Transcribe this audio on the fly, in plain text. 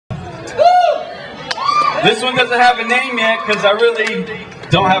This one doesn't have a name yet because I really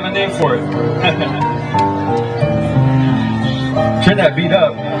don't have a name for it. Turn that beat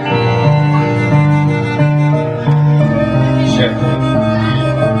up. Sure.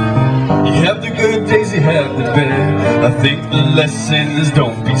 You have the good days, you have the bad. I think the lesson is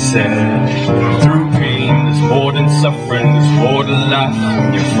don't be sad. Through pain, there's more than suffering, there's more to life.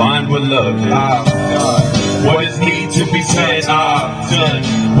 When you find what love is. What is need to be said, I've done.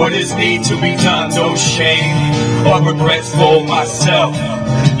 What is need to be done, no shame or regrets for myself.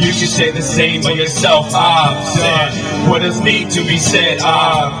 You should say the same of yourself. I've said what is need to be said,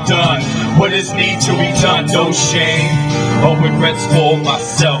 I've done. What is need to be done, no shame or regrets for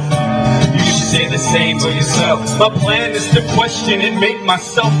myself. You should say the same for yourself. My plan is to question and make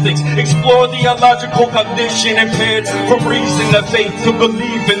myself think. Explore the illogical condition impaired from reason to faith to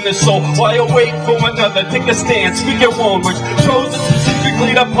believe in the soul. While I wait for another, take a stand, speak your own words. Chosen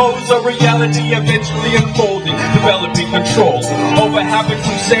specifically to pose a reality eventually unfolding. Developing control over habits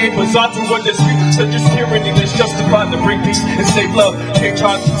from saying bizarre to what disputes such as tyranny that's justified to bring peace and save love, change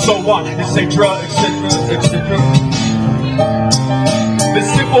hearts and so on, and save drugs, etc., etc. The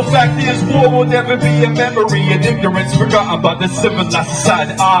simple fact is war will never be a memory, and ignorance forgotten by the civilized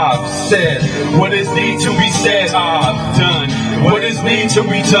society. I've said what is need to be said, I've done what is need to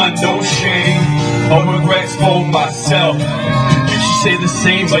be done, no shame or regrets for myself. You should say the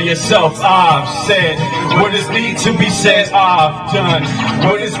same by yourself. I've said what is need to be said, I've done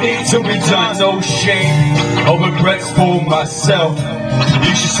what is need to be done, no shame or regrets for myself.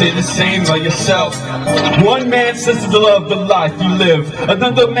 You should say the same by yourself. One man says to love the life you live.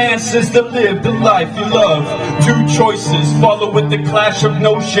 Another man says to live the life you love. Two choices follow with the clash of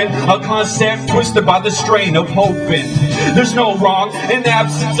notion. A concept twisted by the strain of hoping. There's no wrong in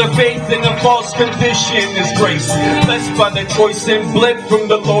absence of faith, and a false condition is grace. Blessed by the choice and bled from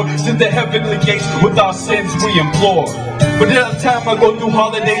the Lord to the heavenly gates. With our sins we implore. But every time I go through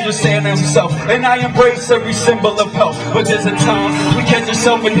holidays with Santa himself, and I embrace every symbol of health. But there's a time we catch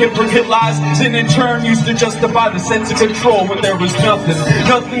ourselves in hypocrite lies, then in turn used to justify the sense of control when there was nothing.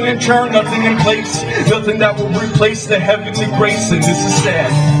 Nothing in turn, nothing in place, nothing that will replace the heavenly grace. And this is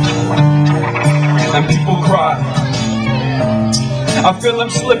sad, and people cry. I feel I'm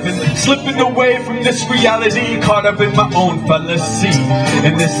slipping away from this reality, caught up in my own fallacy.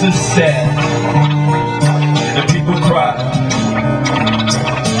 And this is sad, and people cry.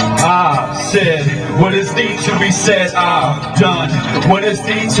 I've said what is need to be said, I've done what is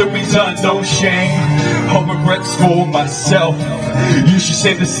need to be done, no shame or regrets for myself. You should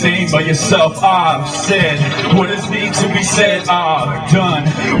say the same by yourself. I've said what is need to be said, I've done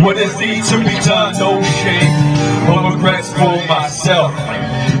what is need to be done, no shame or regrets for myself.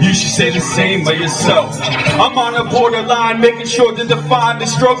 You should say the same by yourself. I'm on a borderline, making sure to define the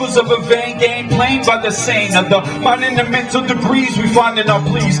struggles of a vain game, playing by the sane of the mind and the mental degrees we find in our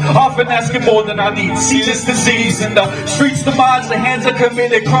pleas, often asking more than I need. See this disease in the streets, the minds, the hands that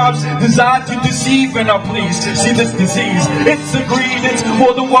committed crimes designed to deceive in our pleas. See this disease, it's a greed, it's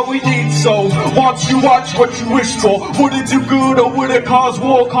more than what we need. So once you watch what you wish for, would it do good or would it cause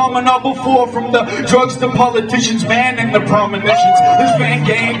war? Common up before, from the drugs to politicians, man, and the premonitions. This vain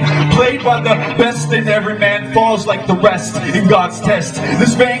game played by the best, and every man falls like the rest in God's test.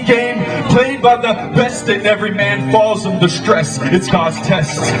 This vain game played by the best, and every man falls under stress. It's God's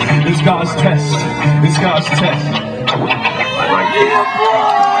test. It's God's test. It's God's test. Yeah,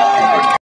 boy.